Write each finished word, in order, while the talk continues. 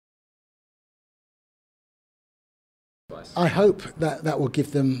I hope that that will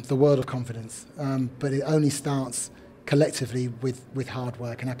give them the world of confidence, but it only starts collectively with hard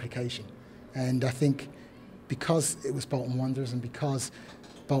work and application. And I think because it was Bolton Wanderers and because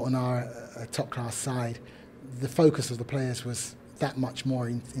Bolton are a top-class side, the focus of the players was that much more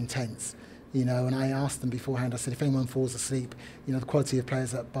intense. You know, and I asked them beforehand, I said, if anyone falls asleep, you know, the quality of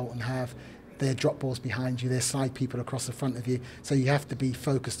players that Bolton have, their drop balls behind you, their slide people across the front of you. So you have to be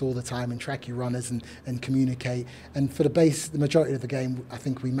focused all the time and track your runners and communicate. And for the majority of the game, I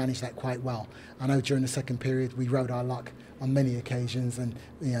think we managed that quite well. I know during the second period, we rode our luck on many occasions, and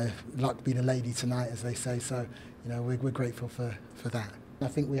you know, luck be the lady tonight, as they say. So, you know, we're grateful for that. I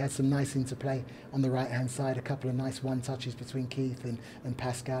think we had some nice interplay on the right-hand side, a couple of nice one-touches between Keith and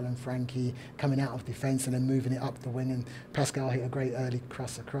Pascal and Frankie coming out of defence and then moving it up the wing, and Pascal hit a great early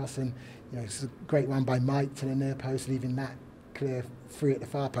cross across, and you know, it's a great one by Mike to the near post, leaving Matt clear free at the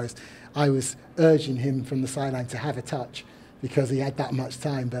far post. I was urging him from the sideline to have a touch because he had that much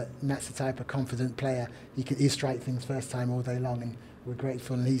time, but Matt's the type of confident player, he strike things first time all day long, and we're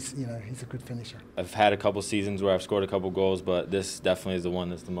grateful, and he's a good finisher. I've had a couple seasons where I've scored a couple goals, but this definitely is the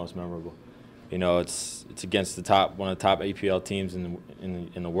one that's the most memorable. You know, it's against one of the top APL teams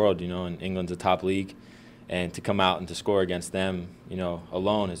in the world. You know, and England's a top league, and to come out and to score against them, you know,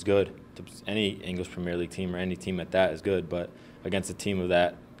 alone is good. Any English Premier League team or any team at that is good, but against a team of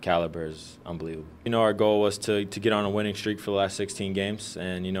that caliber is unbelievable. You know, our goal was to get on a winning streak for the last 16 games,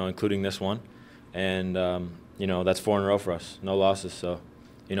 and you know, including this one, and you know, that's 4 in a row for us, no losses. So,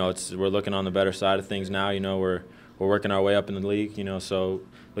 you know, we're looking on the better side of things now. You know, we're working our way up in the league. You know, so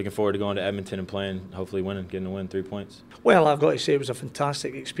looking forward to going to Edmonton and playing, hopefully winning, getting a win, 3 points. Well, I've got to say it was a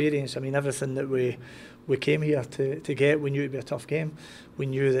fantastic experience. I mean, everything that we came here to get, we knew it'd be a tough game. We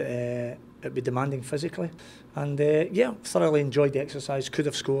knew that it'd be demanding physically, and yeah, thoroughly enjoyed the exercise. Could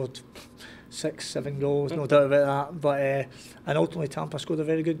have scored 6, 7 goals, no doubt about that. But and ultimately Tampa scored a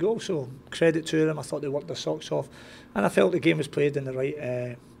very good goal, so credit to them. I thought they worked their socks off, and I felt the game was played in the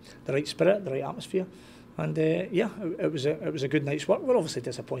right spirit, the right atmosphere. And yeah, it was a good night's work. We're obviously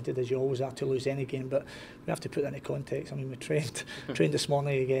disappointed, as you always are, to lose any game, but we have to put that into context. I mean, we trained this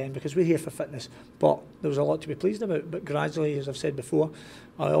morning again because we're here for fitness, but there was a lot to be pleased about. But gradually, as I've said before,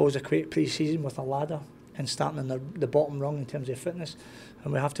 I always equate pre-season with a ladder and starting on the bottom rung in terms of fitness,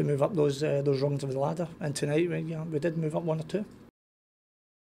 and we have to move up those rungs of the ladder. And tonight, we did move up 1 or 2.